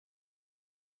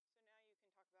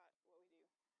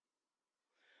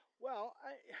Well,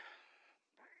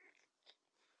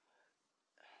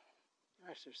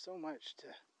 gosh, there's so much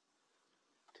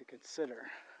to consider.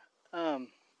 Um,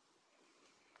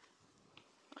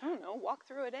 I don't know. Walk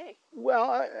through a day.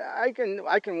 well, I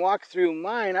can walk through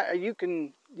mine.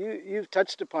 You've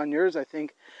touched upon yours, I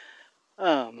think.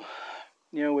 Um,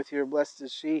 with your blessed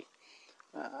is she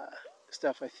uh,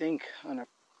 stuff, I think on a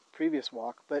previous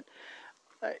walk. But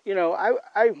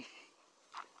I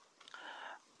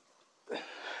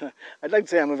I'd like to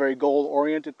say I'm a very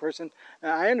goal-oriented person.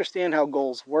 I understand how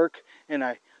goals work, and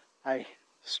I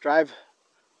strive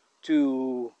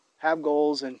to have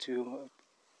goals and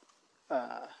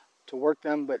uh, to work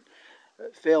them, but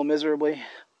fail miserably.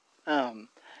 Um,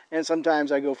 and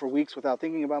sometimes I go for weeks without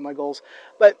thinking about my goals.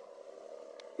 But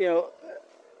you know,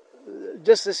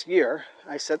 just this year,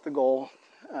 I set the goal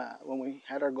when we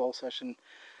had our goal session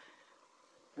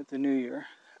at the New Year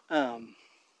um,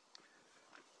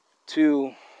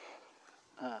 to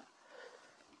uh,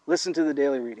 listen to the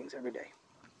daily readings every day.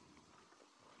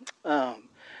 Um,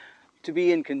 to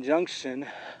be in conjunction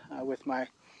with my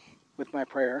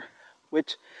prayer,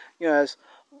 which as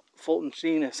Fulton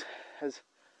Sheen has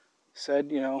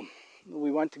said,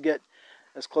 we want to get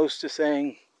as close to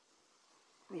saying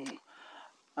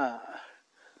uh,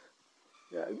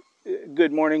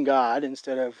 "Good morning, God"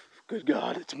 instead of "Good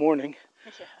God, it's morning."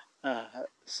 Yeah.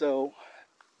 So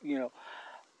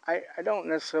I don't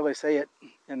necessarily say it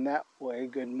in that way,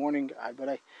 "Good morning, God," but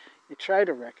I try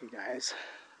to recognize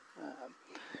uh,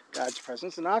 God's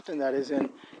presence, and often that is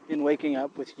in waking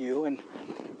up with you, and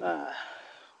uh,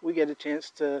 we get a chance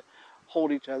to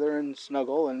hold each other and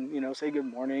snuggle and say good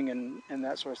morning and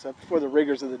that sort of stuff before the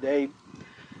rigors of the day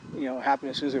happen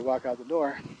as soon as we walk out the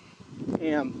door.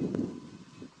 And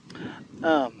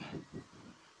um,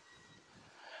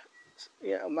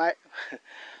 my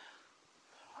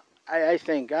I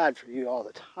thank God for you all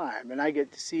the time, and I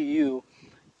get to see you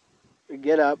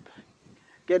get up,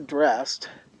 get dressed,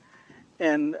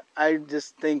 and I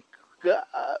just think,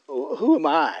 who am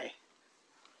I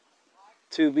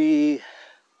to be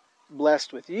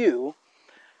blessed with you?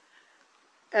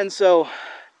 And so,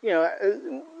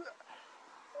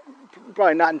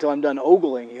 probably not until I'm done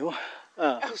ogling you.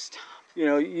 Oh, stop.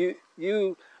 You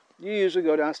usually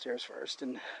go downstairs first,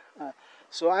 and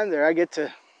so I'm there. I get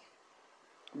to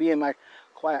be in my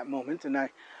quiet moment, and I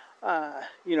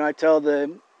tell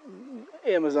the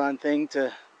Amazon thing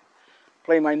to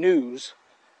play my news,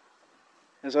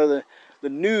 and so the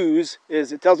news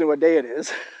is it tells me what day it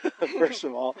is, first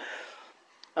of all.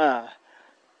 Uh,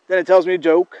 then it tells me a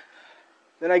joke.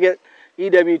 Then I get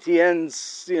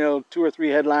EWTN's 2 or 3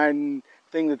 headline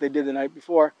thing that they did the night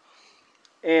before,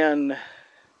 and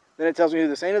then it tells me who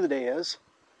the saint of the day is.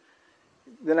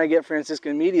 Then I get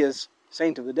Franciscan Media's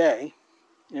saint of the day,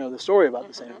 the story about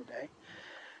the saint of the day,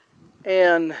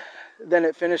 and then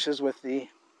it finishes with the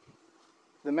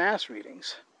mass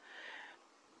readings.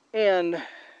 And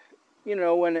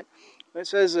when it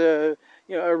says a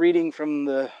reading from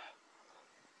the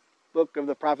book of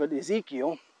the prophet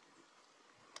Ezekiel,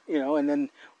 and then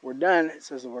we're done, it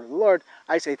says the word of the Lord,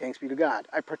 I say thanks be to God.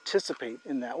 I participate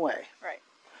in that way. Right.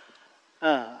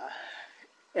 Uh,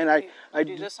 and I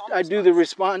do do the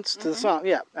response to the song.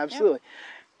 Yeah, absolutely.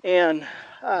 Yep.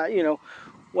 And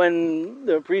when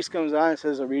the priest comes on and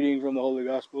says a reading from the Holy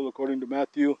Gospel according to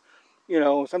Matthew,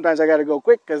 sometimes I got to go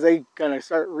quick because they kind of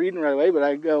start reading right away. But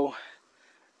I go,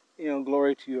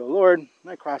 glory to you, O Lord. And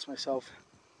I cross myself,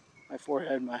 my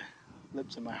forehead, my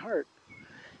lips, and my heart,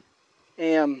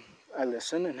 and I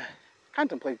listen and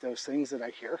contemplate those things that I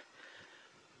hear.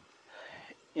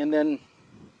 And then,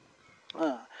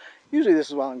 usually this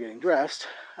is while I'm getting dressed,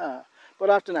 but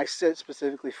often I sit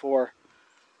specifically for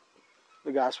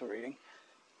the gospel reading.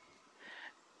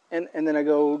 And then I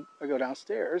go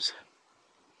downstairs,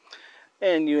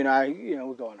 and you and I,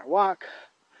 we go on our walk.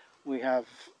 We have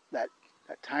that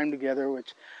time together,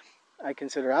 which I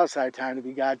consider outside time to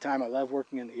be God time. I love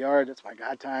working in the yard; that's my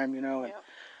God time,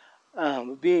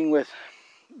 And being with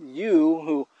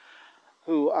you,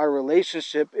 who our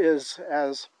relationship is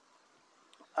as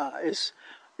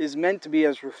is meant to be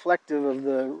as reflective of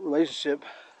the relationship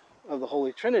of the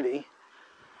Holy Trinity.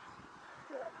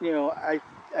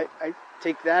 I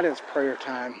take that as prayer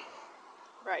time.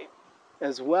 Right.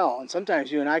 As well. And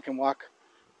sometimes you and I can walk,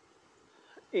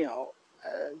 you know,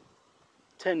 uh,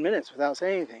 10 minutes without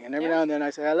saying anything. And every now and then I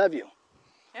say, I love you.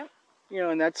 Yep.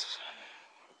 And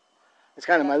it's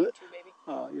kind of my, you too, baby.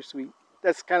 Oh, you're sweet.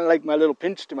 That's kind of like my little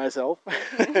pinch to myself.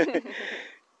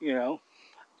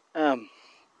 Um,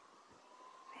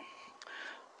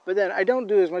 but then I don't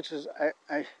do as much as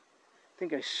I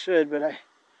think I should, but I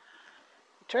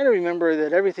try to remember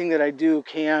that everything that I do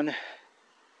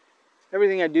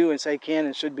everything I do and say can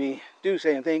and should be, do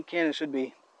say and think can and should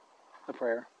be a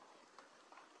prayer.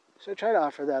 So I try to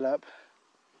offer that up.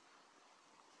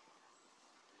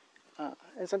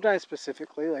 And sometimes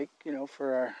specifically, like,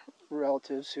 for our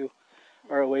relatives who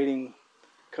are awaiting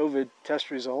COVID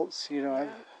test results, I've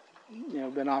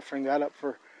been offering that up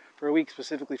for a week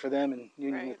specifically for them in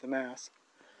union with the Mass.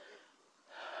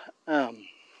 That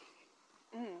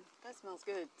smells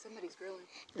good. Somebody's grilling.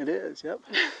 It is, yep.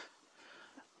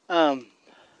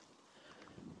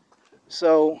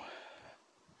 So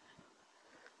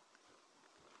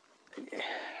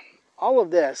all of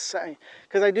this,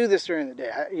 because I do this during the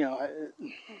day. I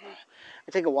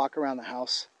take a walk around the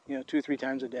house, 2 or 3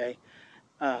 times a day.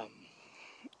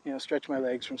 Stretch my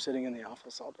legs from sitting in the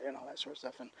office all day and all that sort of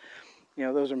stuff. And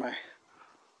those are my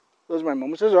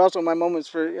moments. Those are also my moments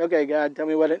for, okay, God, tell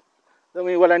me what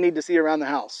I need to see around the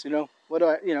house. What do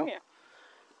I, Yeah.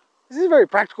 This is a very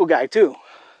practical guy too.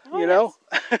 Oh, yes.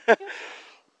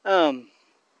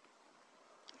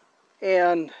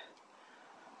 And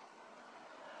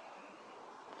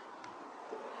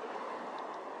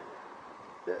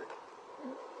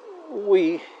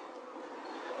we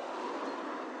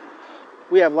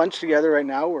have lunch together right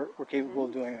now. We're capable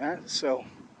of doing that. So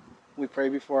we pray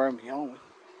before our meal.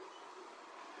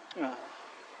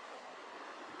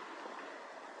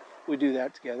 We do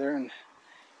that together. And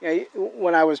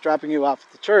when I was dropping you off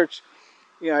at the church,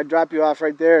 I'd drop you off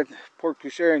right there at Port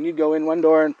Coucher, and you'd go in one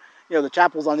door, and the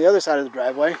chapel's on the other side of the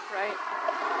driveway. Right.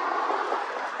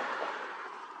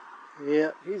 Yeah,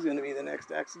 he's going to be the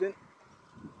next accident.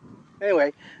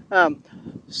 Anyway,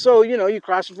 so you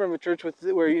cross in front of a church where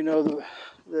the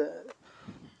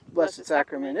Blessed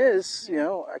Sacrament is.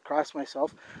 I cross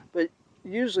myself, but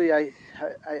usually I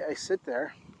sit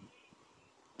there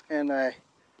and I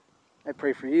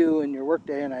pray for you and your work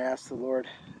day, and I ask the Lord,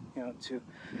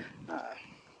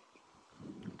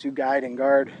 to guide and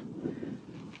guard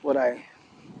what I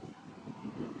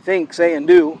think, say, and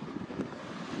do.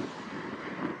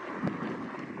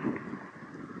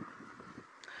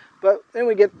 But then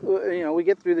we get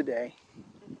through the day,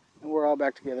 and we're all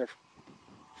back together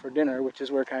for dinner, which is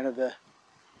where kind of the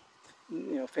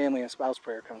family and spouse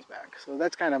prayer comes back. So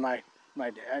that's kind of my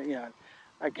day.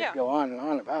 I could go on and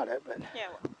on about it, but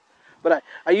but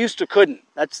I used to couldn't.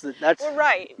 That's well,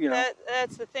 right.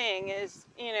 That's the thing is,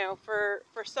 for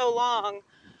so long,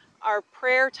 our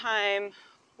prayer time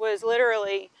was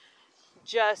literally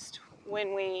just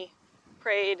when we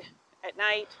prayed at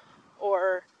night,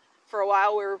 or for a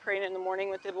while we were praying in the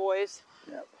morning with the boys.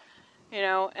 Yep.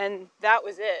 And that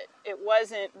was it. It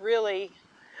wasn't really.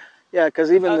 Yeah,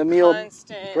 because even the meal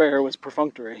constant prayer was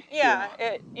perfunctory. Yeah,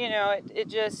 it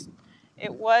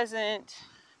wasn't.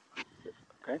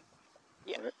 Okay.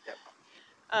 Yeah.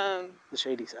 Yep. The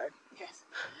shady side. Yes.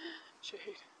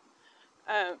 Shade.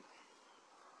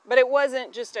 But it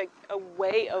wasn't just a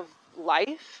way of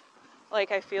life,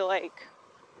 like I feel like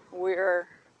we're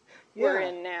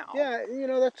in now. Yeah,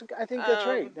 I think that's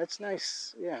right. That's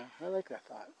nice. Yeah, I like that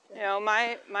thought. Yeah.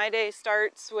 My day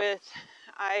starts with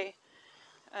I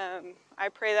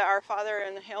pray the Our Father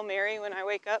and the Hail Mary when I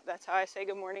wake up. That's how I say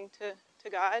good morning to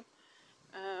God.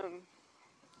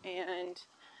 And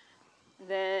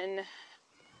then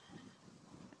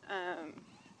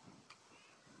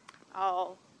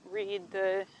I'll read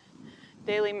the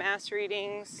daily Mass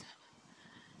readings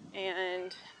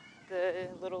and the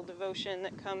little devotion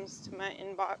that comes to my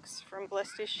inbox from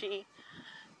Blessed Is She.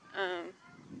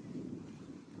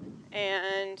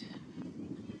 And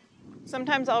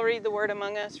sometimes I'll read the Word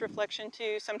Among Us reflection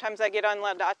too. Sometimes I get on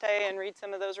Laudate and read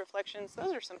some of those reflections.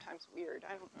 Those are sometimes weird.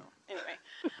 I don't know. Anyway.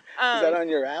 Is that on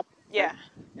your app? Yeah.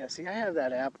 Yeah, see, I have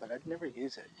that app, but I'd never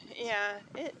use it. Yeah,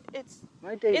 it's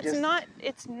my day it's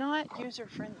not user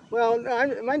friendly. Well, no,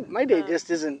 my day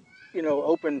just isn't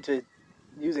open to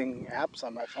using apps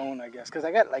on my phone, I guess, because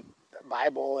I got like the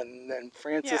Bible and then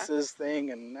Francis's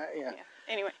thing and yeah.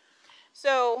 Anyway,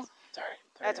 so sorry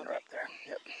that's to interrupt there.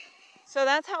 Yep. So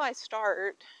that's how I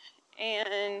start,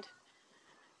 and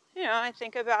I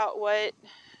think about what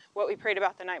we prayed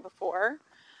about the night before.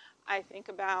 I think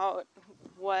about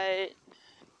what's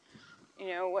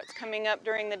coming up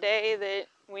during the day that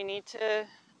we need to,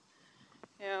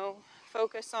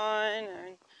 focus on.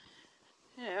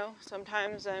 And,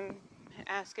 sometimes I'm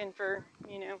asking for,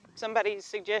 somebody's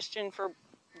suggestion for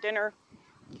dinner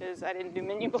because I didn't do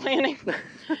menu planning.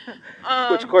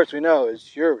 Which, of course, we know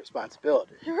is your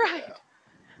responsibility. Right. So.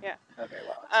 Yeah. Okay,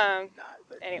 well, it's not,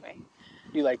 but anyway.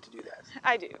 You like to do that.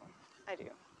 I do.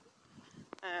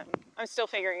 I'm still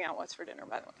figuring out what's for dinner,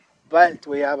 by the way. but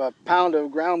we have a pound of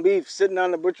ground beef sitting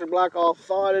on the butcher block all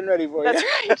thawed and ready for you. That's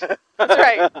right. That's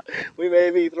right. We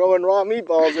may be throwing raw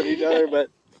meatballs at each other, but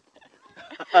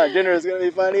dinner is going to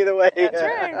be fun either way. That's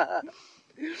right.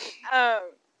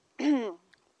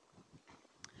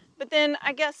 But then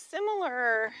I guess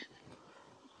similar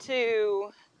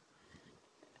to,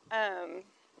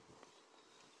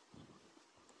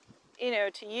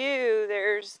 to you,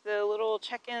 there's the little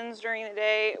check-ins during the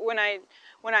day. When I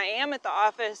am at the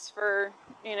office for,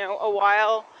 a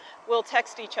while, we'll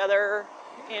text each other,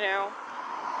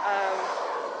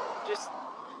 just,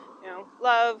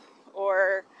 love,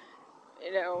 or,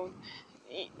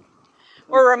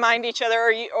 or remind each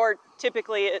other, or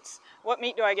typically it's, what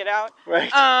meat do I get out?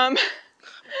 Right.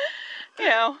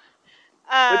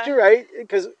 But you're right,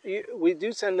 because we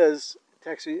do send us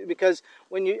texts, because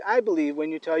I believe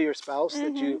when you tell your spouse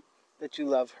mm-hmm. that you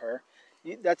love her,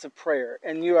 that's a prayer,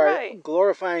 and you are right.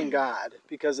 glorifying God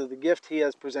because of the gift He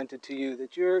has presented to you,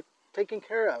 that you're taking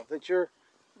care of, that you're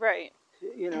right.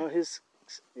 You are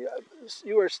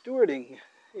stewarding,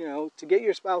 to get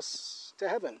your spouse to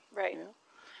heaven. Right.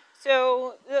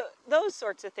 So those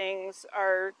sorts of things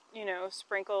are,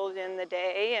 sprinkled in the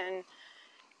day, and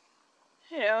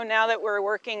now that we're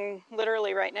working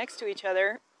literally right next to each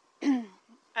other,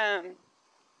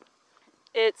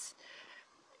 it's,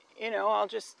 I'll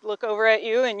just look over at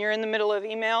you and you're in the middle of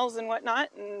emails and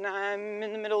whatnot, and I'm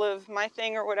in the middle of my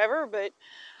thing or whatever, but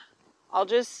I'll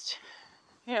just,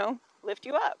 lift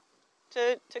you up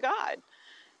to God.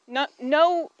 No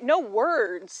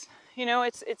words,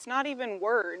 it's not even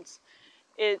words.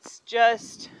 It's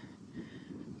just,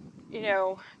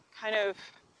 kind of,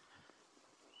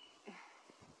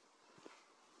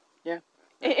 yeah.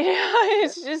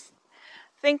 It's just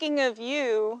thinking of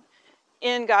you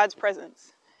in God's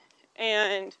presence.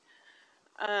 And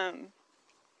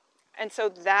so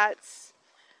that's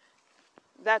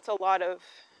a lot of,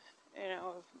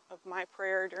 of my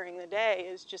prayer during the day,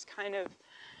 is just kind of,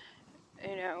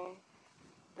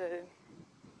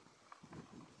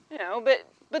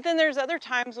 but then there's other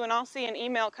times when I'll see an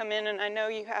email come in and I know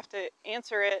you have to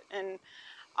answer it, and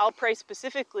I'll pray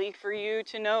specifically for you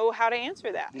to know how to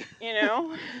answer that,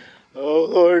 Oh,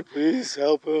 Lord, please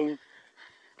help him.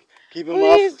 Keep him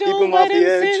please off. Don't keep him let off the him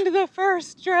edge. send the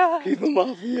first draft. Keep him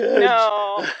off the edge.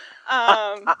 No.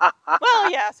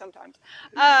 Well, yeah, sometimes.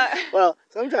 Well,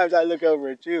 sometimes I look over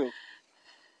at you,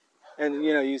 and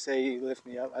you say you lift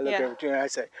me up. I look over at you and I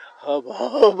say, hubba,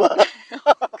 hubba.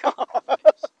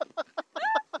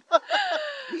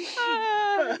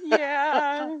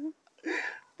 Yeah.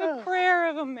 The prayer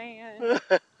of a man.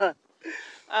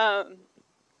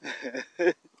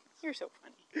 You're so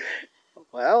funny.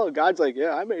 Well, God's like,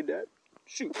 yeah, I made that.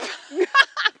 Shoot. You're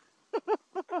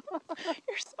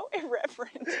so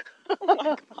irreverent. Oh my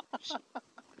gosh.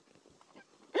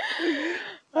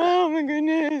 Oh my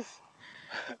goodness.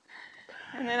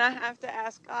 And then I have to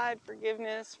ask God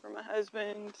forgiveness for my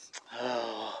husband.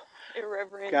 Oh.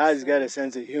 Irreverence. God's got a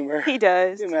sense of humor. He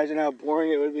does. Can you imagine how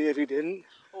boring it would be if he didn't?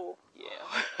 Oh,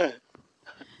 yeah.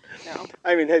 No.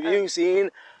 I mean, have you seen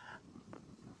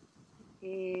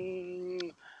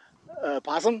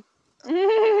possum?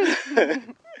 Yes,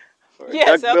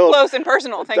 up close and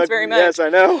personal. Thanks very much. Yes, I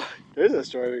know. There's a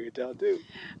story we could tell, too.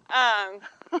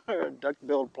 Or a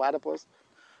duck-billed platypus.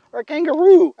 Or a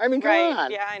kangaroo. I mean, come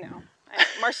on. Yeah, I know.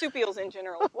 Marsupials in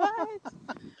general. What?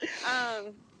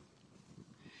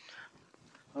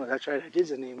 Oh, that's right. I did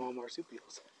name all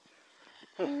marsupials.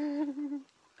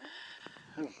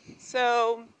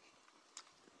 So,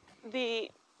 the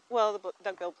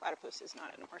duck-billed platypus is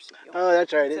not a marsupial. Oh,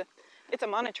 that's right. It's a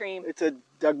monotreme. It's a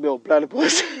duck-billed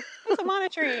platypus. It's a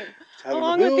monotreme,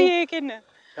 along with the echidna.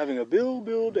 Having a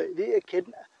the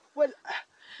echidna. What?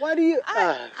 Why do you?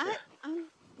 Yeah.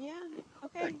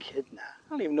 Okay. Echidna. I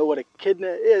don't even know what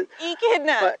echidna is.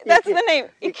 Echidna. That's the name.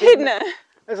 Echidna.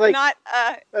 That's like not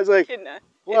that's like echidna.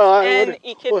 Well, it's an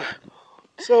echidna.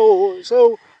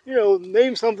 So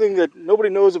name something that nobody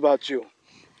knows about you.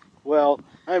 Well,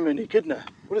 I'm an echidna.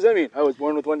 What does that mean? I was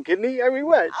born with one kidney? I mean,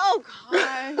 what? Oh,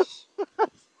 gosh.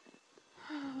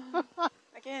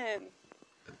 Again.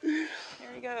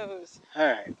 There he goes.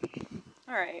 All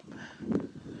right.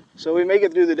 So we make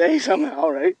it through the day somehow,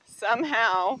 right?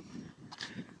 Somehow.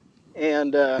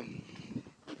 And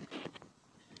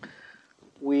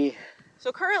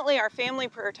So currently our family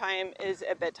prayer time is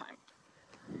at bedtime.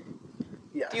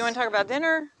 Yes. Do you want to talk about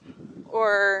dinner?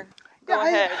 Or go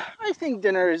ahead? I think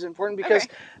dinner is important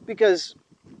because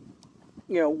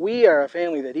we are a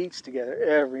family that eats together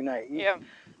every night.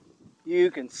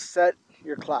 You can set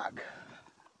your clock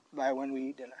by when we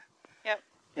eat dinner. Yep.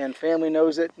 And family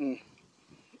knows it, and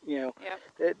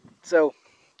Yep. So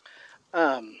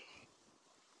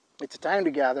it's a time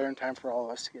to gather and time for all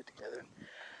of us to get together.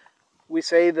 We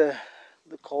say the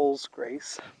Coles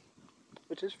Grace,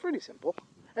 which is pretty simple,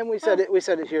 and we said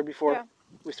it here before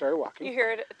we started walking. You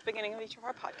hear it at the beginning of each of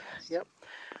our podcasts. Yep.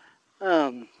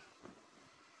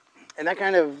 And that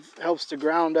kind of helps to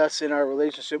ground us in our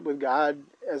relationship with God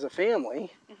as a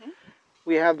family. Mm-hmm.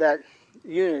 We have that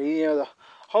unity. The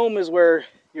home is where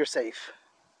you're safe.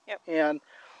 Yep. And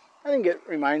I think it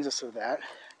reminds us of that.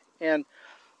 And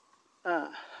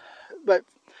but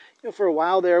for a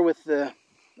while there with the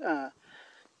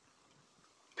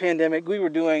pandemic, we were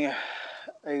doing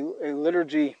a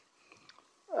liturgy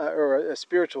or a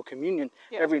spiritual communion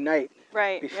every night,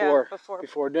 before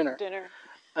dinner.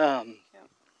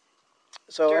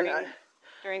 So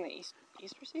during the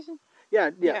Easter season.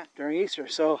 Yeah, during Easter.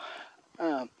 So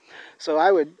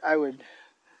I would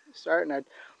start and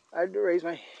I'd raise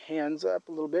my hands up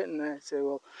a little bit and I'd say,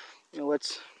 well,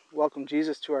 let's welcome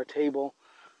Jesus to our table,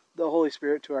 the Holy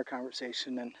Spirit to our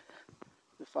conversation, and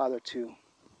the Father to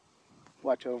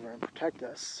watch over and protect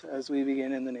us as we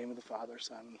begin in the name of the Father,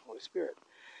 Son, and Holy Spirit.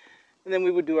 And then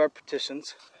we would do our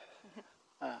petitions,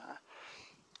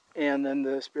 and then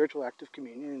the spiritual act of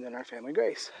communion, and then our family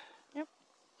grace. Yep.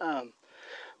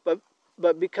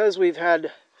 But because we've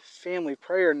had family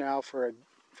prayer now for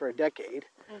a decade,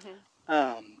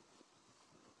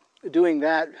 doing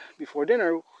that before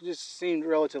dinner just seemed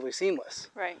relatively seamless.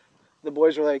 Right. The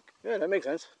boys were like, "Yeah, that makes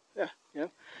sense." Yeah.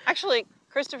 Actually,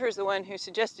 Christopher's the one who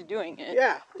suggested doing it.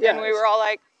 Yeah. And we were all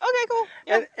like, "Okay, cool."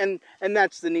 Yeah. And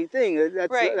that's the neat thing.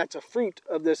 That's a fruit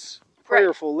of this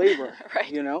prayerful labor.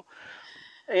 Right.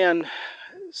 And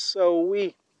so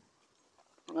we,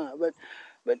 but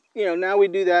now we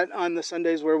do that on the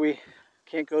Sundays where we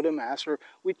can't go to Mass, or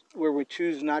where we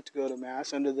choose not to go to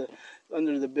Mass under the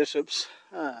bishop's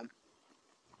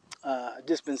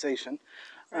dispensation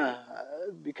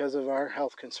because of our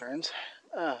health concerns.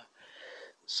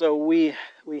 So we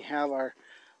have our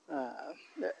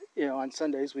on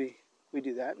Sundays we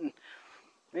do that, and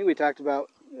I think we talked about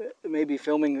maybe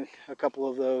filming a couple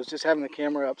of those, just having the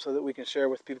camera up so that we can share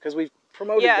with people, because we've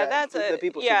promoted that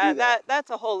people should do that.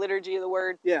 That's a whole liturgy of the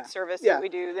word service that we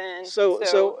do then. So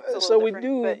we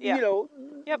do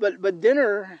but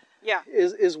dinner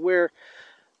is where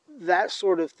that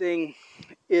sort of thing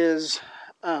is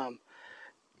not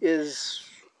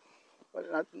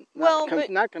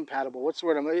compatible. What's the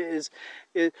word? Is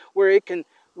where it can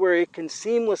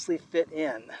seamlessly fit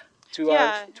in to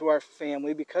our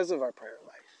family because of our prayer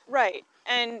life. Right.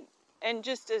 And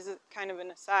just as a kind of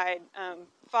an aside,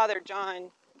 Father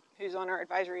John, who's on our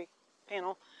advisory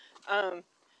panel,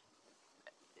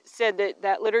 said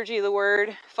that liturgy of the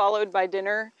word followed by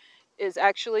dinner is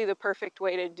actually the perfect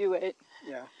way to do it.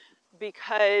 Yeah.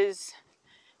 Because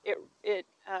it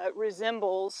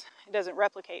resembles, it doesn't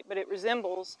replicate, but it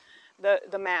resembles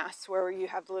the Mass, where you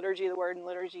have the liturgy of the word and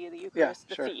liturgy of the Eucharist,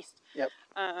 the feast. Yep.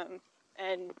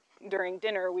 And during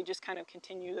dinner, we just kind of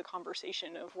continue the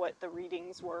conversation of what the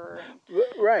readings were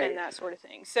and that sort of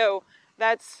thing. So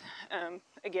that's,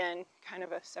 again, kind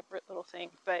of a separate little thing.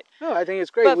 But no, I think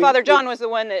it's great. But Father John was the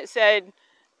one that said,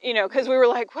 because we were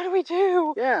like, what do we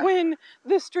do when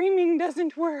the streaming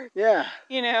doesn't work? Yeah.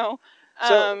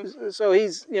 So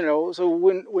he's, so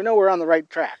we know we're on the right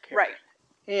track here. Right.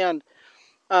 And,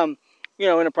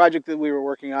 in a project that we were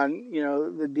working on,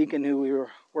 the deacon who we were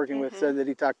working with said that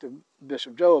he talked to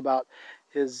Bishop Joe about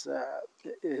his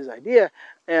idea,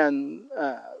 and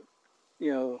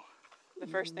the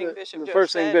first thing Bishop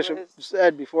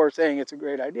said before saying it's a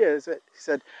great idea is that he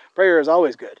said prayer is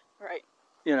always good. Right.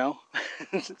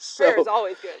 Prayer is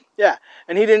always good. Yeah,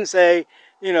 and he didn't say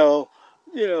 6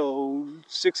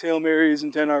 Hail Marys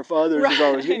and 10 Our Fathers is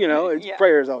always good.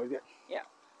 Prayer is always good. Yeah.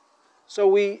 So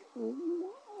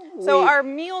So our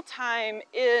meal time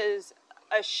is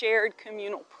a shared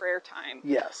communal prayer time.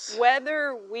 Yes.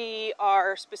 Whether we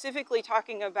are specifically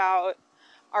talking about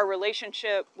our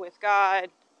relationship with God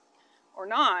or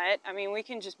not, I mean, we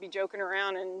can just be joking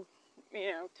around and,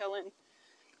 telling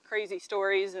crazy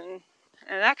stories and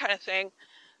that kind of thing.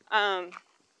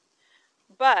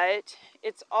 But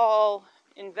it's all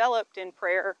enveloped in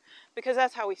prayer because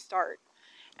that's how we start.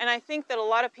 And I think that a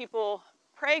lot of people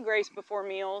pray grace before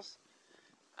meals.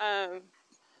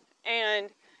 And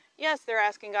yes, they're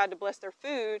asking God to bless their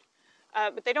food,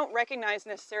 but they don't recognize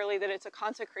necessarily that it's a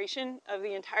consecration of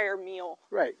the entire meal.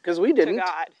 Right, because we didn't. To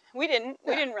God. We didn't.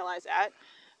 Yeah. We didn't realize that.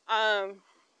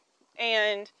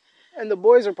 And the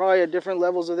boys are probably at different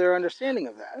levels of their understanding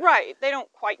of that. Right. They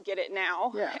don't quite get it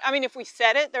now. Yeah. I mean, if we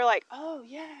said it, they're like, oh,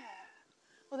 yeah.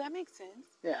 well, that makes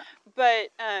sense. Yeah. But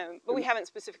we haven't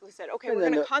specifically said, okay, And we're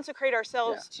then going to consecrate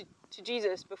ourselves to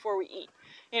Jesus before we eat.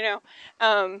 You know,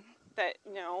 but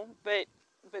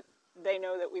they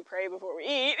know that we pray before we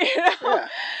eat. You know?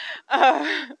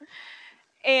 Yeah.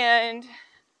 And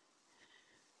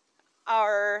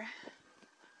our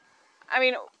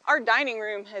dining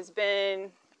room has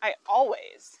been,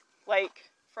 like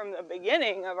from the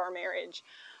beginning of our marriage,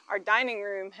 our dining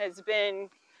room has been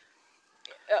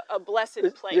a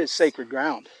blessed place. It's sacred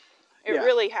ground. It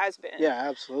really has been. Yeah,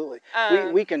 absolutely.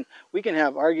 We can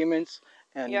have arguments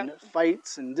and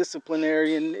fights and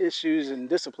disciplinarian issues and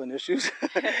discipline issues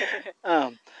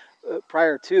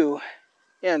prior to,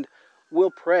 and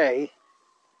we'll pray.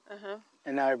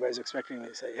 And now everybody's expecting me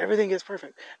to say everything gets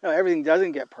perfect. No, everything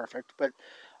doesn't get perfect, but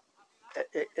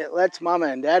it lets Mama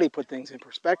and Daddy put things in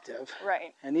perspective.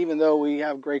 Right. And even though we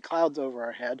have gray clouds over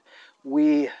our head,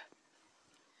 we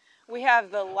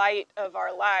have the light of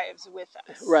our lives with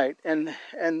us. Right. And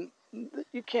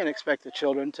you can't expect the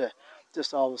children to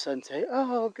just all of a sudden say,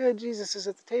 "Oh, good, Jesus is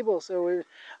at the table." So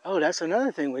that's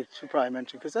another thing we should probably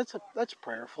mention, because that's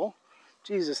prayerful.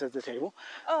 Jesus at the table.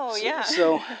 Oh, yeah.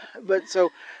 So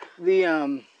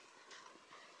the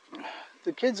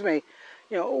kids may,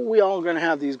 we all are going to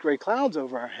have these gray clouds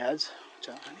over our heads,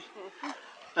 Johnny.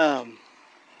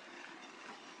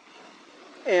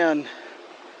 And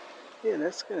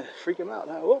that's going to freak them out.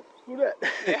 Whoa, who that?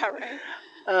 Yeah, right.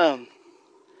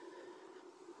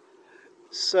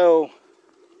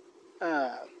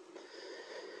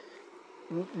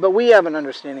 But we have an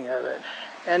understanding of it.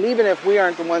 And even if we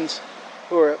aren't the ones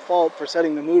who are at fault for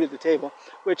setting the mood at the table,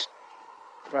 which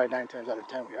probably 9 times out of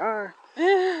 10 we are,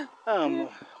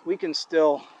 we can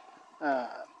still,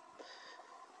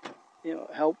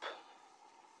 help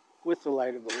with the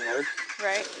light of the Lord.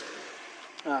 Right.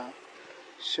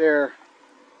 Share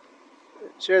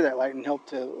that light and help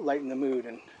to lighten the mood.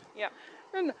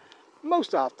 And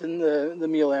most often the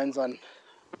meal ends on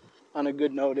a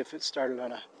good note if it started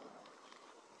on a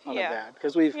bad,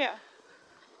 because we've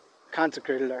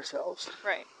consecrated ourselves.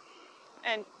 Right.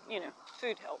 And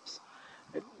food helps.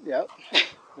 Yep.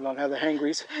 We don't have the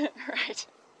hangries. Right.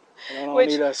 We don't all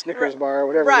need a Snickers bar or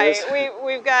whatever it is. Right.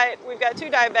 We've got 2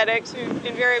 diabetics who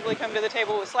invariably come to the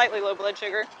table with slightly low blood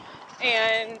sugar,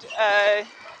 and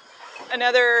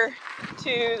another 2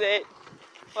 that,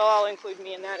 well, I'll include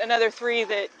me in that. Another 3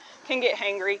 that can get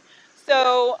hangry.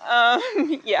 So,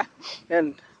 yeah.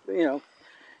 And the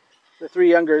 3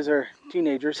 youngers are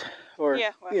teenagers, or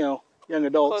young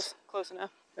adults. Close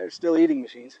enough. They're still eating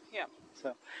machines. Yeah.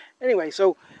 So, anyway,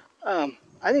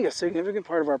 I think a significant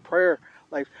part of our prayer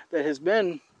life that has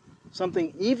been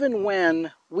something, even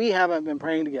when we haven't been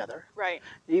praying together. Right.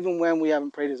 Even when we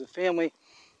haven't prayed as a family.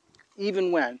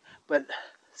 But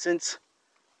since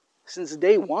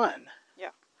day one.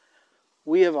 Yeah.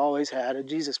 We have always had a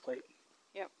Jesus plate.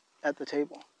 Yep. At the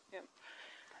table. Yep.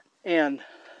 And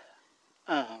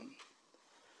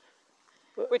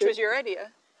which was your idea,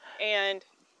 and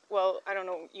well, I don't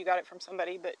know, you got it from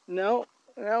somebody, but no,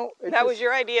 that was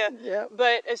your idea. Yeah.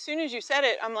 But as soon as you said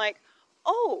it, I'm like,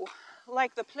 oh,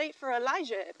 like the plate for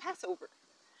Elijah at Passover.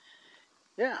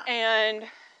 Yeah. And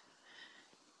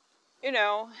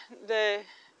the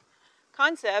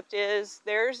concept is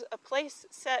there's a place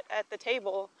set at the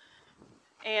table,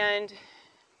 and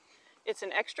it's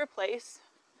an extra place,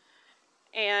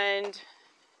 and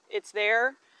it's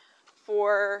there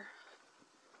for...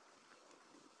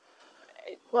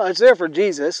 Well, it's there for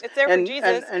Jesus. It's there for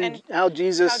Jesus. And how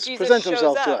Jesus presents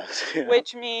himself to us.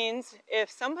 Which means if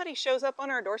somebody shows up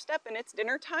on our doorstep and it's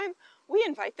dinner time, we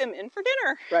invite them in for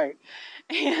dinner. Right.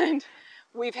 And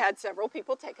we've had several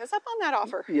people take us up on that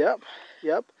offer. Yep.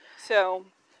 So.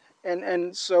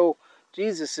 And so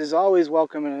Jesus is always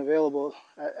welcome and available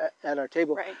at our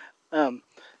table. Right.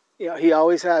 We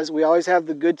always have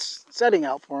the good setting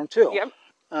out for him too. Yep.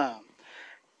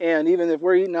 And even if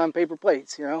we're eating on paper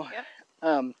plates, Yep.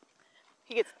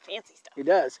 He gets the fancy stuff. He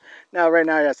does. Now, right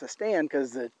now he has to stand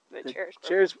because the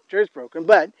chair's broken.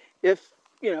 But if,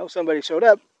 somebody showed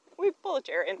up, we pull a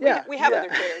chair in. Yeah, we have other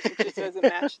chairs. It just doesn't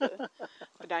match the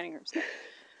dining room stuff.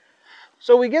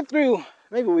 So we get through,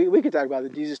 maybe we could talk about the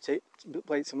Jesus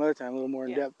plate some other time, a little more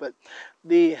in depth. But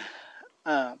we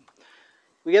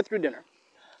get through dinner.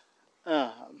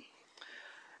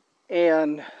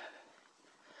 And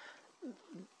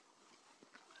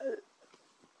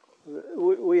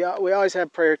we always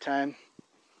have prayer time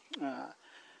at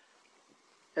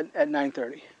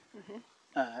 9:30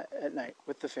 at night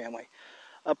with the family,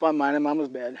 up on mine and Mama's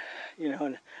bed,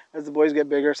 and as the boys get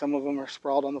bigger, some of them are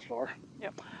sprawled on the floor.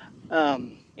 Yep.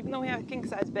 Even though we have a king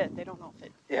size bed, they don't all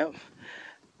fit. Yep.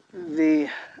 the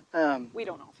We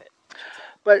don't all fit.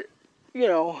 but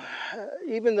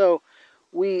even though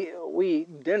we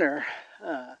eat dinner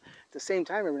at the same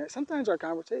time every night, sometimes our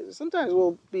conversations, sometimes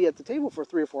we'll be at the table for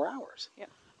 3 or 4 hours. Yeah.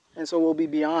 And so we'll be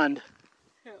beyond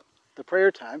the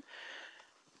prayer time.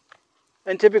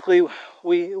 And typically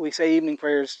we say evening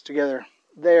prayers together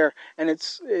there, and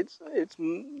it's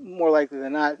more likely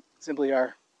than not simply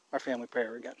our family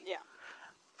prayer again. Yeah.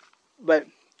 But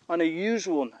on a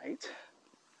usual night,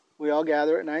 we all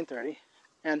gather at 9:30,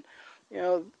 and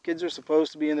kids are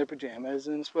supposed to be in their pajamas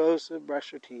and supposed to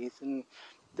brush their teeth and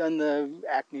done the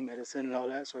acne medicine and all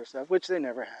that sort of stuff, which they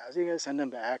never have. So you gotta send them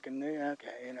back, and they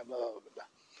okay, blah blah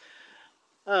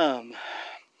blah.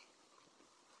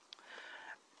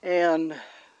 And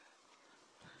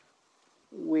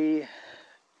we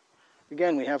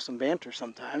have some banter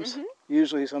sometimes. Mm-hmm.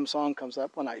 Usually some song comes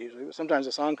up. Well, not usually, but sometimes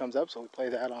a song comes up, so we play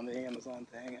that on the Amazon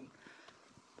thing, and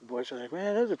the boys are like,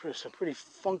 man, those are some pretty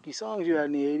funky songs you had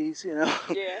in the 80s,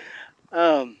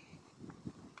 Yeah.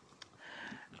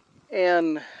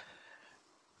 And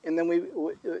then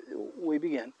we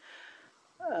begin.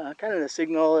 Kind of the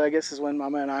signal, I guess, is when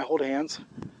Mama and I hold hands.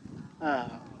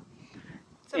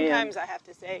 Sometimes I have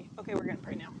to say, okay, we're going to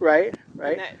pray now. Right.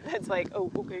 And that's like, oh,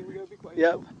 okay, we got to be quiet.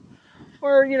 Yep.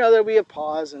 Or, there'll be a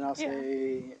pause, and I'll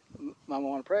say, Mama,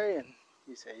 want to pray? And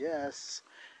you say yes.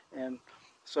 And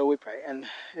so we pray. And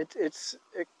it's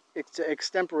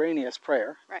extemporaneous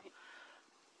prayer. Right.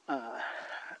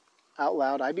 Out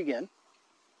loud, I begin.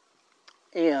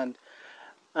 And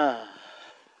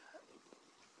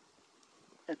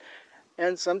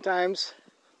sometimes,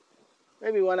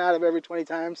 maybe 1 out of every 20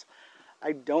 times,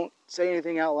 I don't say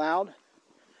anything out loud.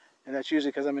 And that's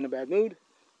usually because I'm in a bad mood.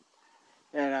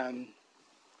 And I'm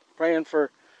praying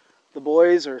for the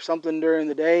boys or something during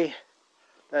the day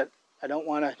that I don't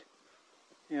want to,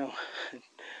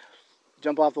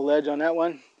 jump off the ledge on that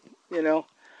one,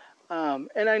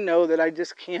 And I know that I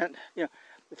just can't,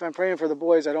 if I'm praying for the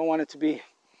boys, I don't want it to be,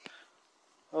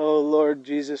 oh, Lord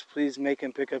Jesus, please make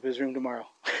him pick up his room tomorrow.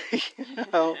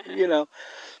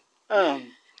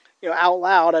 Out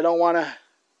loud, I don't want to,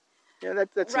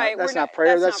 that's right. That's not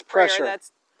prayer, that's pressure.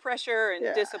 That's pressure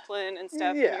and discipline and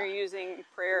stuff. Yeah. And you're using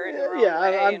prayer in the wrong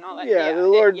way and all that. Yeah, the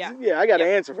Lord, I got to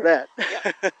answer for that.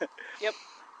 Yep.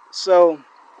 So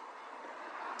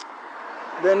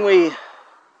then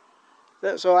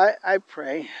so I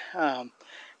pray,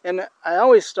 and I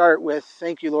always start with,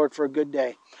 thank you, Lord, for a good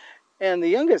day. And the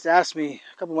youngest asked me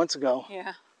a couple months ago,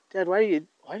 Dad, why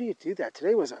do you do that?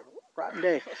 Today was a rotten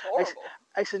day. It was horrible.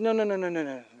 I said,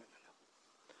 no.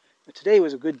 Today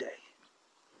was a good day.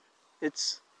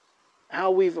 It's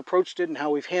how we've approached it and how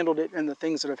we've handled it and the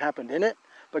things that have happened in it.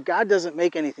 But God doesn't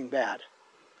make anything bad.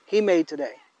 He made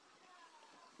today.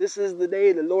 This is the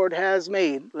day the Lord has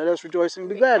made. Let us rejoice and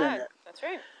be glad in it. That's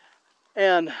right.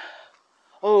 And,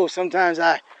 sometimes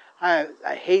I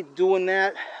hate doing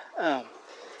that.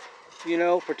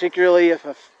 Particularly if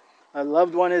a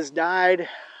loved one has died.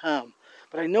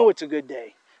 But I know it's a good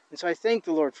day. And so I thank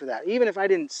the Lord for that. Even if I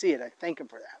didn't see it, I thank him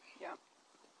for that. Yeah.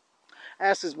 I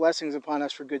ask his blessings upon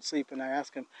us for good sleep, and I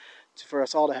ask him for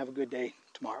us all to have a good day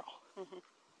tomorrow.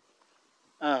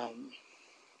 Mm-hmm.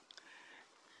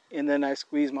 And then I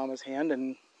squeeze Mama's hand,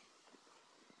 and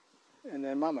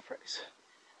then Mama prays.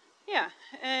 Yeah,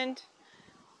 and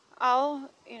I'll,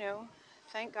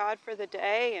 thank God for the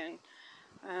day,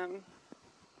 and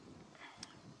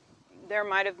there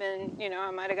might have been,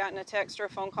 I might have gotten a text or a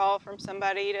phone call from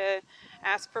somebody to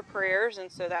ask for prayers,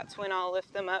 and so that's when I'll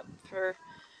lift them up for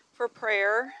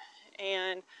prayer.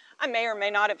 And I may or may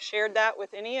not have shared that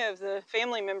with any of the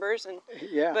family members,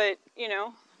 but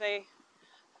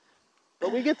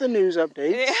But we get the news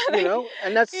updates,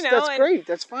 and that's great.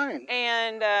 That's fine.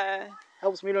 And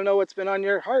helps me to know what's been on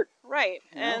your heart. Right,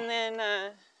 and then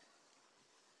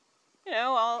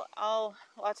I'll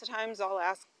lots of times I'll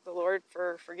ask the Lord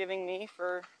for forgiving me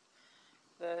for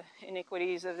the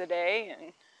iniquities of the day,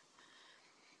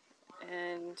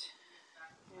 and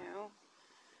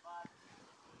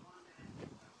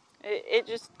it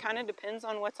just kind of depends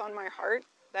on what's on my heart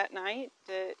that night,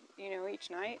 each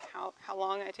night, how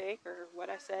long I take or what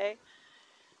I say.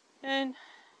 And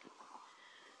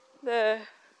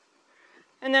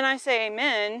then I say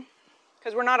amen,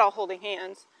 because we're not all holding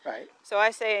hands. Right. So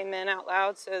I say amen out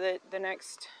loud so that the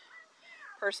next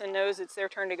person knows it's their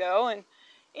turn to go. And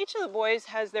each of the boys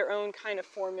has their own kind of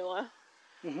formula.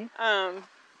 Mm-hmm.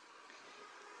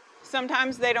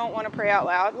 Sometimes they don't want to pray out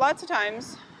loud. Lots of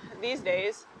times these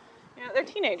days, they're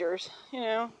teenagers.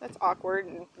 That's awkward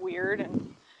and weird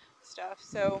and stuff.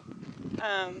 So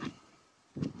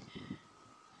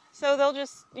so they'll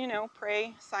just,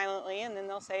 pray silently, and then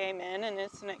they'll say amen, and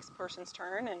it's the next person's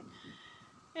turn. And,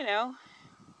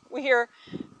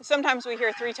 sometimes we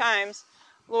hear 3 times,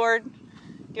 Lord,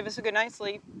 give us a good night's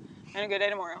sleep and a good day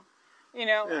tomorrow.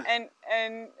 Yeah.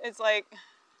 And it's like,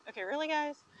 okay, really,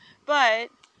 guys? But,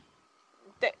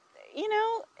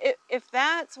 if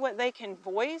that's what they can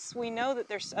voice, we know that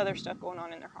there's other stuff going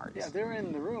on in their hearts. Yeah, they're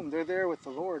in the room. They're there with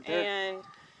the Lord. And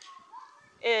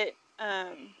it,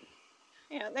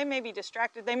 they may be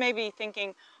distracted. They may be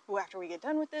thinking, oh, after we get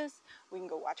done with this, we can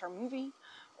go watch our movie,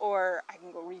 or I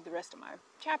can go read the rest of my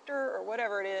chapter, or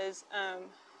whatever it is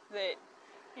that,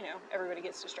 everybody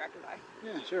gets distracted by.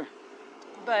 Yeah, sure.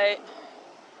 But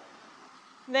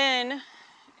then,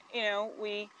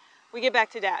 we get back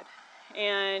to Dad,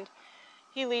 and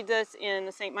he leads us in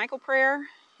the St. Michael prayer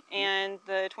and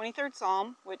the 23rd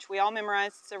Psalm, which we all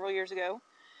memorized several years ago,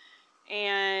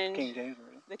 and King James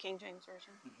Version. The King James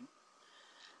Version.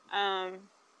 Mm-hmm.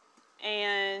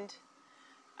 And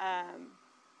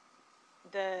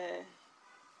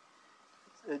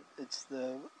it's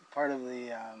the part of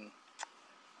the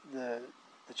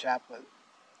chaplet.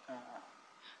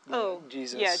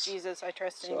 Jesus. Yeah, Jesus, I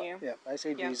trust in you. Yeah, I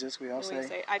say Jesus. We all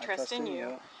say I trust in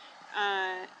you.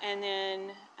 And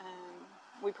then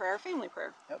we pray our family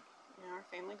prayer. Yep. Our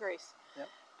family grace. Yep.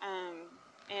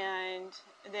 And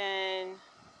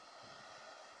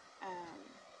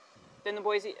then the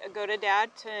boys go to Dad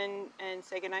and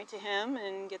say goodnight to him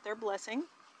and get their blessing.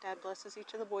 Dad blesses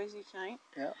each of the boys each night.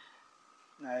 Yep.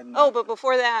 But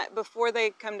before that, before they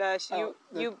come to us,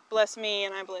 you bless me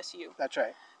and I bless you. That's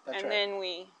right. Then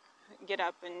we get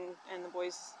up and the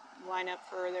boys line up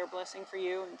for their blessing for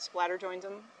you, and Splatter joins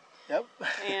them. Yep.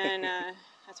 And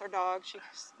that's our dog. She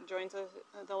joins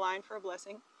the line for a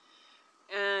blessing.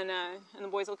 And the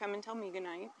boys will come and tell me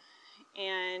goodnight.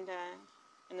 And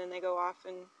then they go off,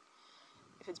 and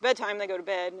if it's bedtime, they go to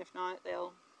bed, and if not,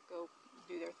 they'll go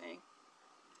do their thing.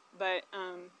 But,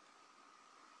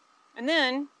 and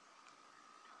then,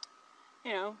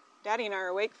 Daddy and I are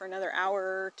awake for another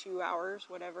hour, 2 hours,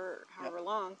 whatever, however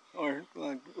long. Or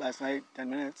last night, 10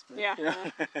 minutes. But, yeah.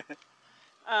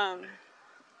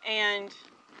 And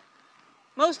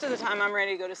most of the time I'm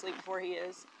ready to go to sleep before he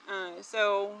is.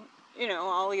 So,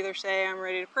 I'll either say I'm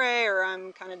ready to pray, or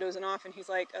I'm kind of dozing off, and he's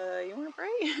like, you want to pray?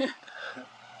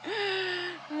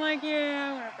 I'm like, yeah,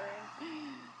 I want to pray.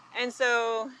 And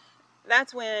so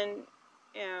that's when,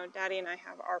 Daddy and I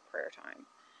have our prayer time.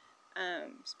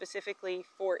 Specifically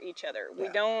for each other.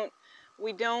 Yeah.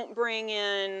 We don't bring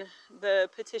in the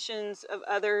petitions of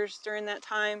others during that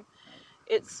time.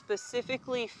 It's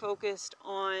specifically focused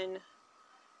on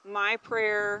my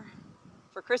prayer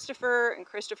for Christopher and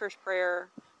Christopher's prayer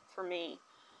for me.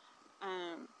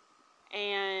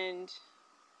 And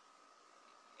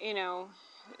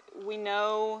we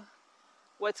know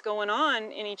what's going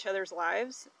on in each other's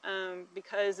lives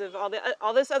because of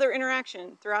all this other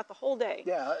interaction throughout the whole day.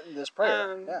 Yeah, this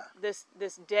prayer.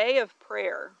 This day of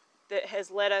prayer that has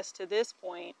led us to this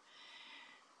point.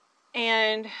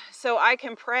 And so I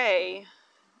can pray,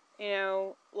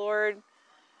 Lord,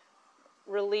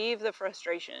 relieve the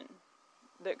frustration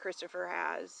that Christopher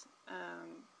has.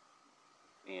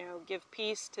 Give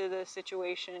peace to the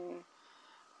situation,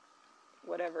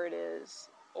 whatever it is,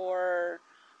 or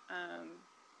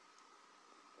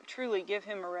truly give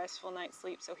him a restful night's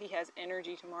sleep so he has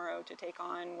energy tomorrow to take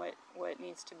on what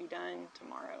needs to be done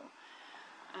tomorrow.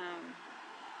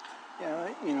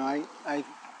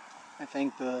 I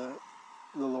thank the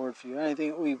Lord for you. And I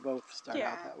think we both start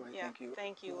out that way. Yeah. Thank you.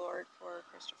 Thank you, Lord, for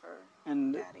Christopher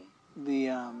and Daddy.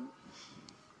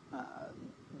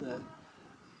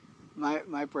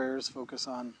 My prayers focus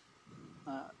on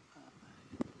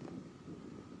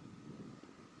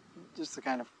just the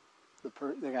kind of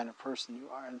person you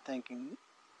are, and thanking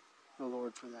the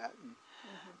Lord for that.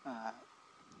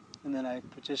 And then I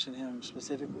petition Him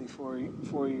specifically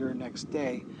for your next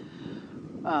day.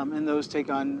 And those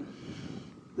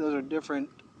are different.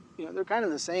 They're kind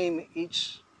of the same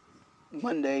each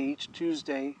Monday, each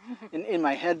Tuesday. In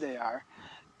my head, they are.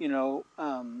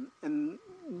 And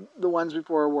the ones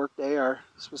before a work day are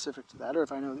specific to that, or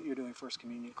if I know that you're doing First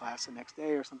Communion class the next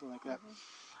day or something like that.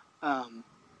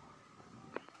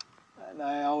 And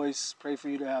I always pray for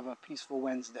you to have a peaceful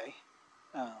Wednesday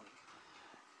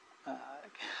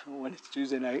when it's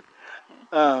Tuesday night.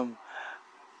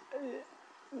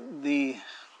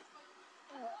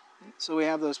 So we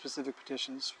have those specific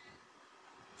petitions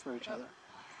for each other.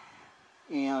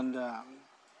 And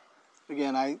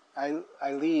again, I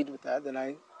lead with that. Then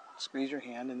I squeeze your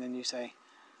hand, and then you say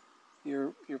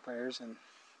your prayers, and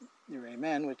your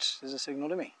amen, which is a signal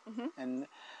to me. Mm-hmm. And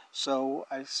so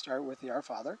I start with the Our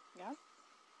Father. Yeah.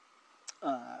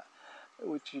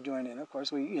 Which you join in. Of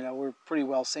course, we're pretty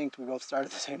well synced. We both start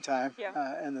at the same time.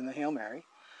 Yeah. And then the Hail Mary.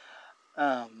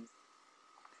 And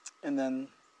then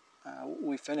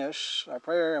we finish our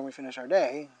prayer and we finish our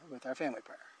day with our family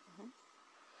prayer.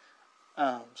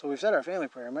 So we've said our family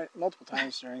prayer multiple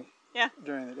times during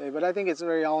the day, but I think it's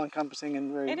very all-encompassing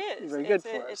and very good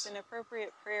for us. It's an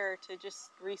appropriate prayer to just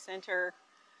recenter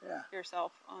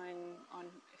yourself on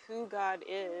who God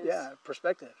is. Yeah,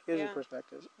 perspective. Gives you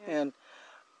perspective. Yeah.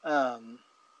 And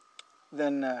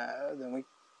then we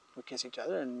kiss each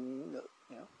other, and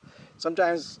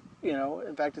sometimes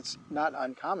in fact it's not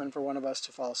uncommon for one of us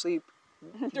to fall asleep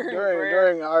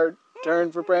during our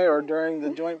turn for prayer or during the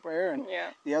joint prayer, and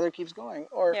the other keeps going.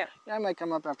 Or I might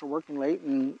come up after working late,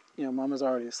 and Mama's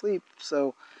already asleep,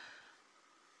 so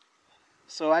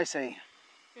I say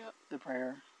the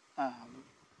prayer,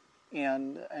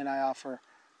 and I offer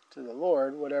to the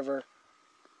Lord whatever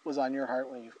was on your heart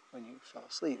when you fell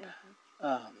asleep.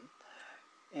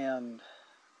 And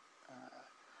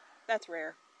that's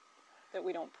rare that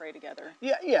we don't pray together.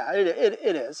 Yeah,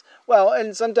 it is. Well,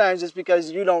 and sometimes it's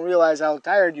because you don't realize how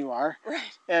tired you are.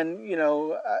 Right. And,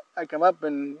 I come up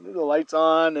and the light's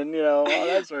on and, all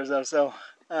that sort of stuff. So,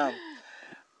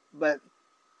 but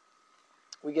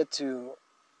we get to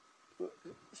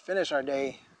finish our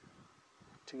day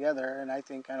together, and I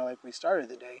think kind of like we started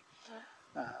the day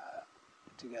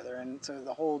together. And so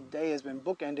the whole day has been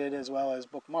bookended as well as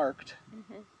bookmarked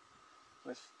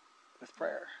with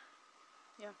prayer.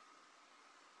 Yeah.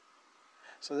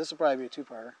 So this will probably be a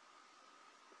two-parter.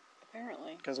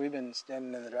 Apparently. Because we've been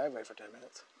standing in the driveway for 10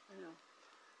 minutes. I know.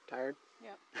 Tired?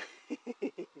 Yeah.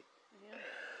 Yeah.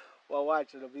 Well,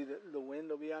 watch. It'll be the wind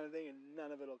will be on the thing, and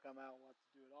none of it will come out. We'll have to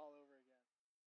do it all over.